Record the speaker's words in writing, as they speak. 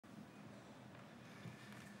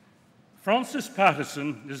Frances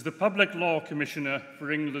Patterson is the Public Law Commissioner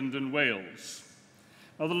for England and Wales.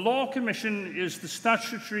 Now, the Law Commission is the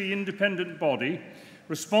statutory independent body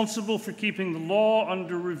responsible for keeping the law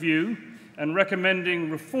under review and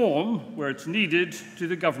recommending reform, where it's needed, to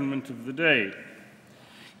the government of the day.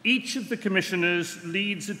 Each of the commissioners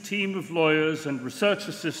leads a team of lawyers and research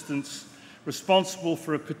assistants responsible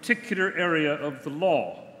for a particular area of the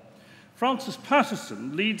law. Frances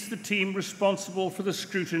Patterson leads the team responsible for the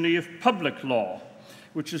scrutiny of public law,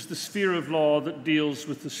 which is the sphere of law that deals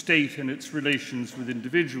with the state and its relations with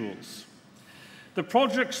individuals. The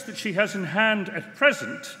projects that she has in hand at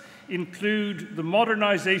present include the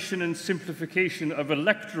modernisation and simplification of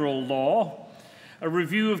electoral law, a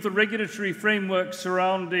review of the regulatory framework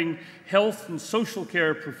surrounding health and social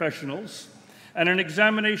care professionals, and an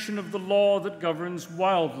examination of the law that governs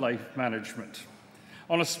wildlife management.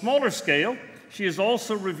 On a smaller scale, she is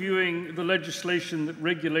also reviewing the legislation that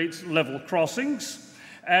regulates level crossings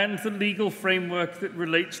and the legal framework that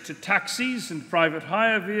relates to taxis and private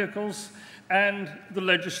hire vehicles and the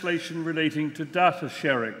legislation relating to data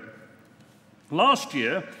sharing. Last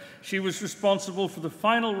year, she was responsible for the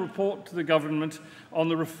final report to the government on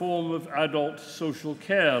the reform of adult social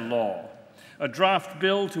care law. A draft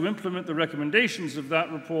bill to implement the recommendations of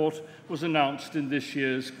that report was announced in this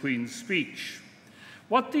year's Queen's Speech.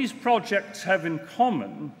 What these projects have in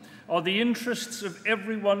common are the interests of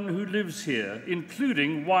everyone who lives here,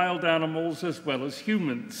 including wild animals as well as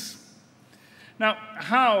humans. Now,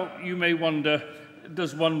 how, you may wonder,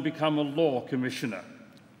 does one become a law commissioner?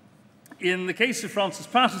 In the case of Frances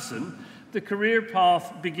Patterson, the career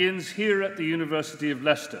path begins here at the University of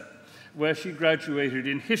Leicester, where she graduated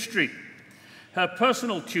in history. Her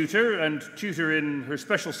personal tutor and tutor in her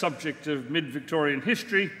special subject of mid-Victorian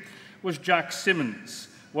history was Jack Symonds,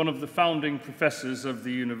 one of the founding professors of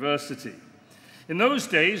the university. In those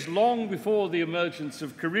days, long before the emergence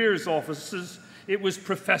of careers officers, it was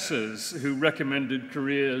professors who recommended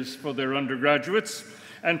careers for their undergraduates,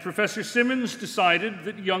 and Professor Symonds decided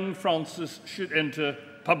that young Frances should enter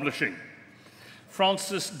publishing.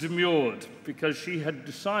 Frances demurred because she had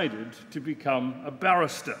decided to become a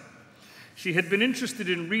barrister. She had been interested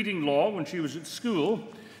in reading law when she was at school,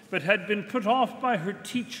 but had been put off by her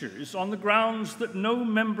teachers on the grounds that no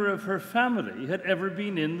member of her family had ever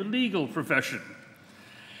been in the legal profession.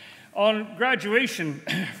 On graduation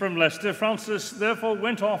from Leicester, Frances therefore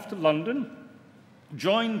went off to London,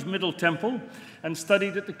 joined Middle Temple, and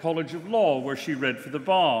studied at the College of Law, where she read for the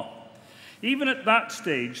bar. Even at that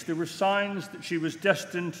stage, there were signs that she was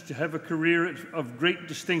destined to have a career of great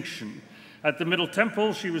distinction. At the Middle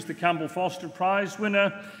Temple, she was the Campbell Foster Prize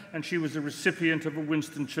winner, and she was a recipient of a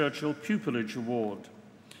Winston Churchill Pupillage Award.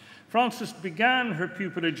 Frances began her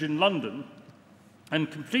pupillage in London and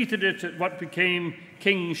completed it at what became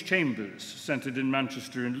King's Chambers, centred in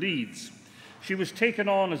Manchester and Leeds. She was taken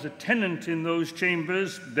on as a tenant in those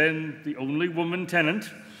chambers, then the only woman tenant,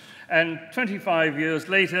 and 25 years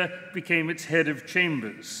later became its head of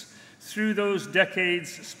chambers. Through those decades,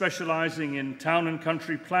 specializing in town and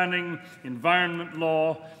country planning, environment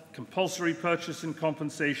law, compulsory purchase and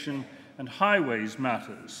compensation, and highways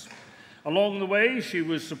matters. Along the way, she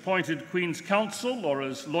was appointed Queen's Counsel, or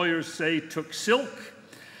as lawyers say, took silk.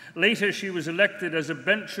 Later, she was elected as a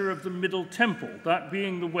bencher of the Middle Temple, that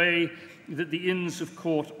being the way that the Inns of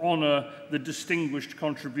Court honour the distinguished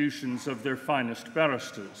contributions of their finest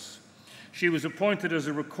barristers. She was appointed as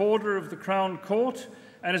a recorder of the Crown Court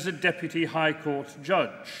and as a Deputy High Court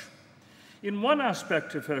judge. In one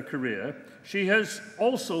aspect of her career, she has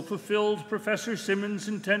also fulfilled Professor Symonds'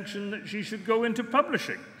 intention that she should go into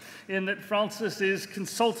publishing, in that Frances is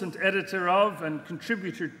consultant editor of and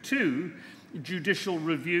contributor to Judicial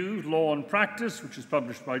Review, Law and Practice, which is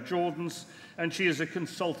published by Jordan's, and she is a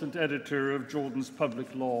consultant editor of Jordan's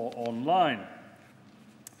Public Law Online.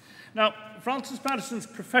 Now, Frances Patterson's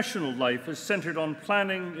professional life is centred on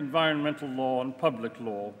planning, environmental law, and public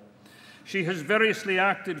law. She has variously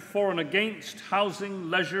acted for and against housing,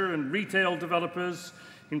 leisure, and retail developers,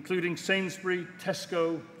 including Sainsbury,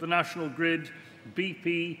 Tesco, the National Grid,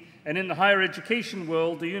 BP, and in the higher education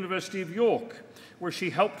world, the University of York, where she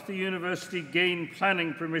helped the university gain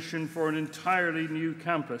planning permission for an entirely new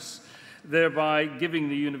campus, thereby giving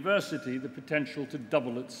the university the potential to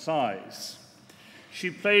double its size. She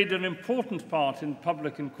played an important part in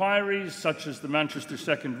public inquiries, such as the Manchester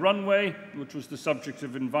Second Runway, which was the subject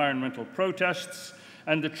of environmental protests,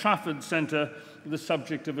 and the Trafford Centre, the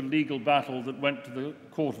subject of a legal battle that went to the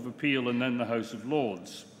Court of Appeal and then the House of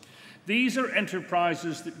Lords. These are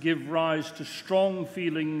enterprises that give rise to strong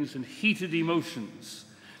feelings and heated emotions,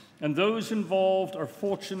 and those involved are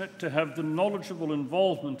fortunate to have the knowledgeable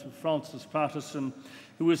involvement of Frances Patterson,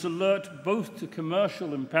 who is alert both to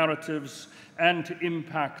commercial imperatives and to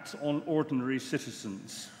impacts on ordinary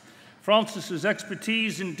citizens. Frances's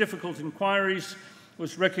expertise in difficult inquiries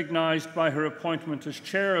was recognized by her appointment as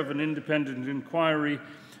chair of an independent inquiry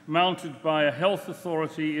mounted by a health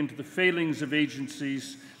authority into the failings of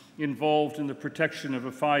agencies involved in the protection of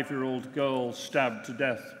a 5-year-old girl stabbed to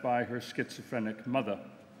death by her schizophrenic mother.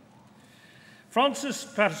 Frances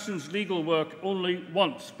Patterson's legal work only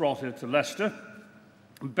once brought her to Leicester.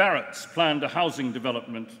 Barrett's planned a housing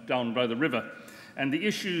development down by the river, and the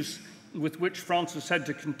issues with which Frances had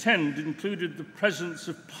to contend included the presence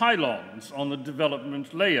of pylons on the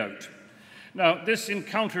development layout. Now, this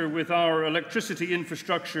encounter with our electricity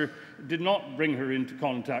infrastructure did not bring her into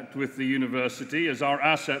contact with the university, as our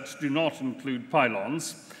assets do not include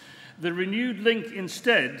pylons. The renewed link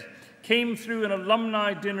instead came through an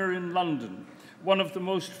alumni dinner in London, one of the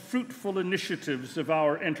most fruitful initiatives of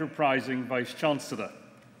our enterprising Vice-Chancellor.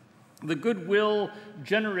 The goodwill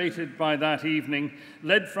generated by that evening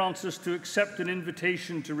led Frances to accept an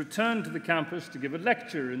invitation to return to the campus to give a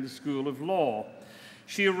lecture in the School of Law.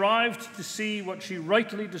 She arrived to see what she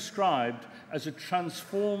rightly described as a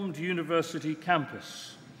transformed university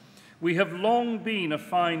campus. We have long been a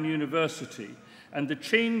fine university, and the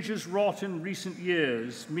changes wrought in recent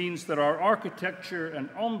years means that our architecture and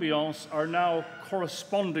ambiance are now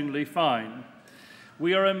correspondingly fine.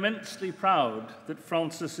 We are immensely proud that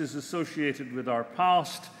Frances is associated with our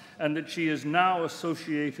past and that she is now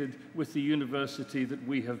associated with the university that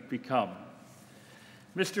we have become.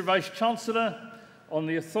 Mr. Vice-Chancellor, on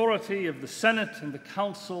the authority of the Senate and the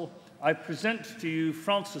Council, I present to you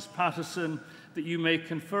Frances Patterson, that you may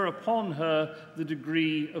confer upon her the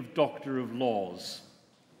degree of Doctor of Laws.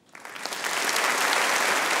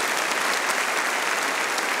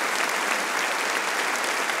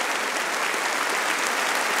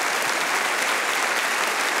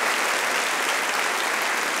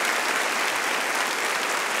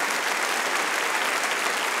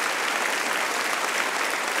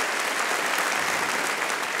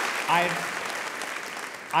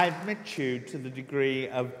 I admit you to the degree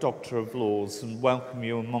of Doctor of Laws and welcome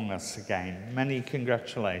you among us again. Many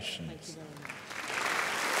congratulations. Thank you very much.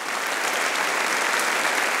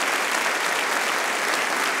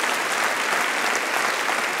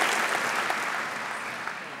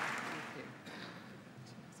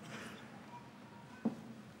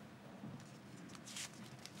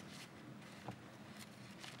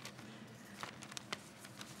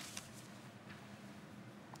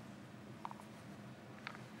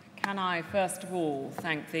 Can I, first of all,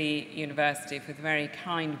 thank the University for the very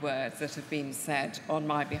kind words that have been said on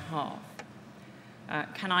my behalf.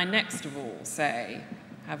 Can I, next of all, say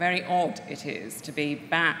how very odd it is to be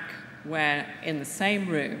back in the same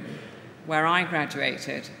room where I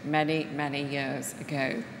graduated many, many years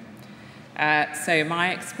ago. So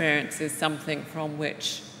my experience is something from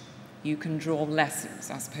which you can draw lessons,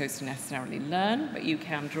 as opposed to necessarily learn, but you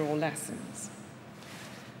can draw lessons.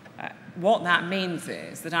 What that means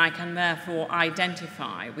is that I can therefore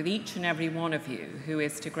identify with each and every one of you who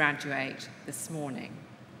is to graduate this morning.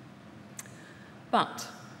 But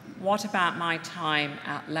what about my time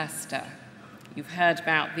at Leicester? You've heard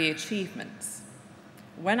about the achievements.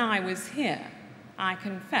 When I was here, I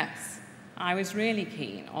confess, I was really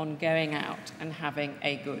keen on going out and having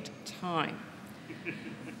a good time.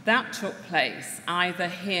 That took place either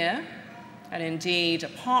here, and indeed,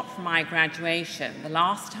 apart from my graduation, the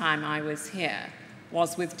last time I was here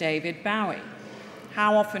was with David Bowie.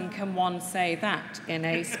 How often can one say that in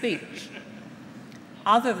a speech?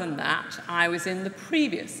 Other than that, I was in the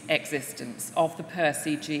previous existence of the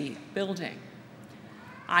Percy G building.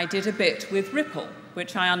 I did a bit with Ripple,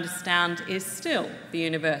 which I understand is still the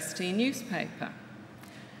university newspaper.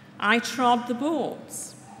 I trod the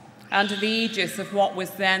boards under the aegis of what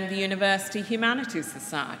was then the University Humanities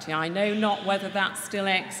Society. I know not whether that still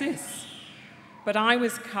exists, but I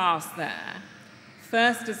was cast there,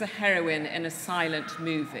 first as a heroine in a silent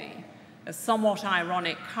movie, a somewhat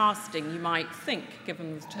ironic casting, you might think,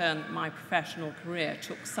 given the turn that my professional career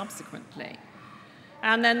took subsequently.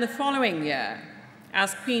 And then the following year,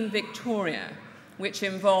 as Queen Victoria, which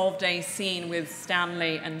involved a scene with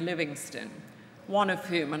Stanley and Livingston, one of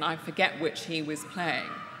whom, and I forget which he was playing,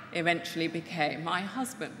 eventually became my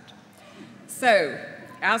husband. So,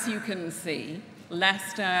 as you can see,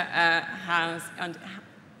 Leicester has, and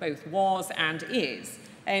both was and is,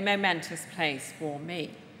 a momentous place for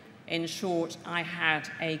me. In short, I had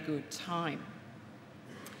a good time.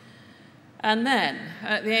 And then,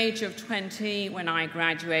 at the age of 20, when I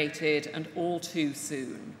graduated, and all too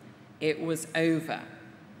soon, It was over.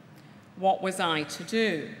 What was I to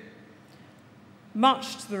do?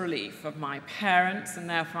 Much to the relief of my parents, and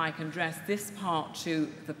therefore I can address this part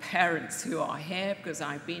to the parents who are here, because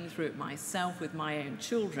I've been through it myself with my own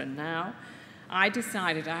children now, I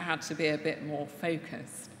decided I had to be a bit more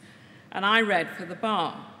focused. And I read for the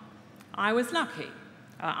bar. I was lucky.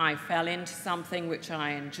 I fell into something which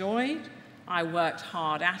I enjoyed. I worked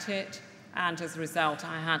hard at it, and as a result,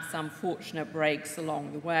 I had some fortunate breaks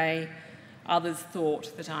along the way. Others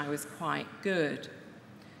thought that I was quite good.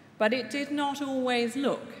 But it did not always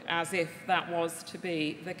look as if that was to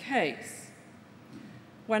be the case.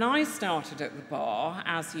 When I started at the bar,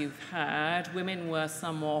 as you've heard, women were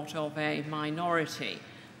somewhat of a minority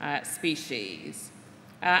species.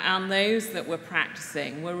 And those that were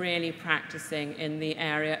practicing were really practicing in the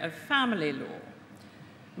area of family law.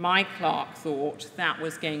 My clerk thought that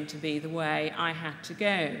was going to be the way I had to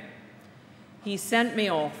go. He sent me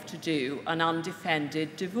off to do an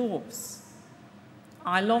undefended divorce.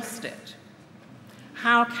 I lost it.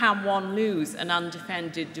 How can one lose an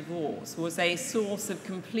undefended divorce was a source of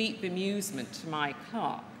complete bemusement to my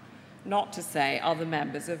clerk, not to say other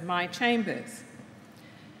members of my chambers.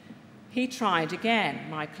 He tried again,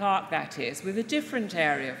 my clerk that is, with a different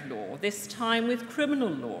area of law, this time with criminal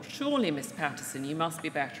law. Surely, Miss Patterson, you must be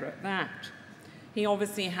better at that. He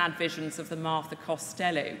obviously had visions of the Martha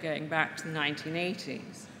Costello going back to the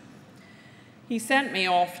 1980s. He sent me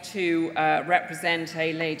off to represent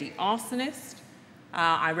a lady arsonist.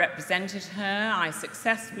 I represented her. I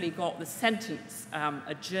successfully got the sentence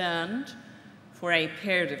adjourned for a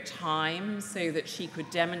period of time so that she could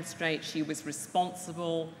demonstrate she was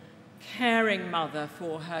responsible, caring mother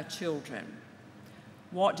for her children.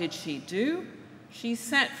 What did she do? She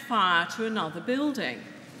set fire to another building.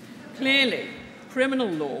 Clearly, criminal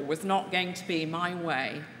law was not going to be my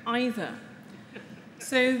way either.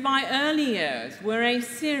 So my early years were a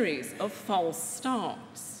series of false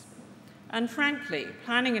starts. And frankly,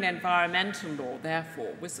 planning and environmental law,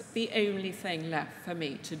 therefore, was the only thing left for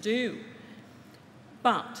me to do.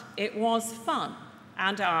 But it was fun,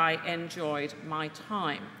 and I enjoyed my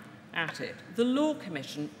time at it. The Law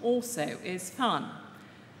Commission also is fun.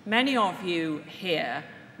 Many of you here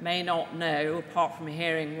may not know, apart from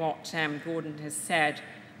hearing what Gordon has said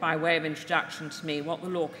by way of introduction to me, what the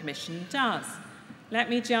Law Commission does. Let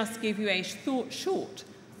me just give you a short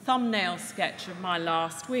thumbnail sketch of my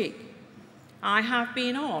last week. I have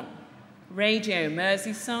been on Radio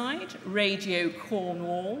Merseyside, Radio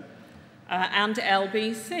Cornwall, and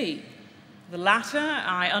LBC. The latter,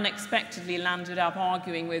 I unexpectedly landed up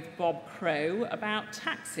arguing with Bob Crow about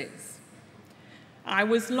taxes. I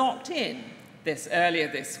was locked in earlier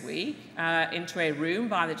this week into a room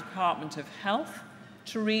by the Department of Health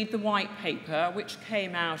to read the white paper which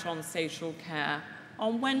came out on social care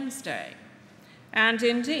on Wednesday. And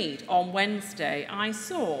indeed, on Wednesday, I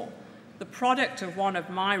saw the product of one of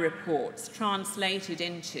my reports translated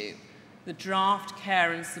into the draft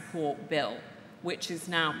Care and Support Bill, which is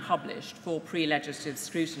now published for pre-legislative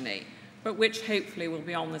scrutiny, but which hopefully will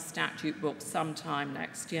be on the statute book sometime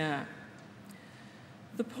next year.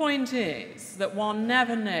 The point is that one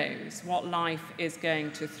never knows what life is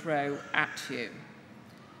going to throw at you.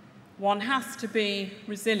 One has to be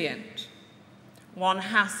resilient. One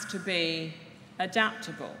has to be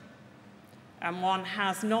adaptable. And one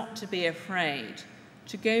has not to be afraid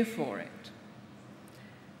to go for it.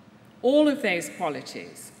 All of those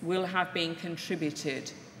qualities will have been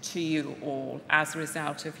contributed to you all as a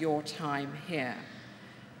result of your time here.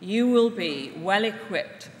 You will be well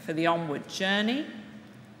equipped for the onward journey.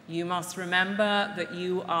 You must remember that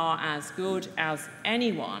you are as good as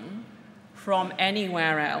anyone from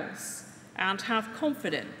anywhere else and have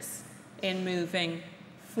confidence in moving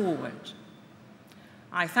forward.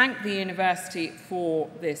 I thank the university for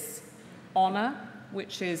this honour,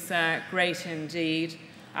 which is great indeed,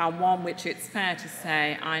 and one which it's fair to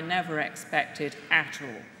say I never expected at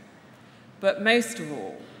all. But most of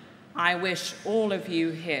all, I wish all of you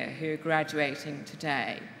here who are graduating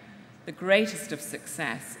today the greatest of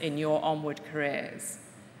success in your onward careers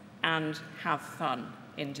and have fun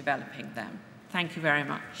in developing them. Thank you very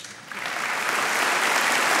much.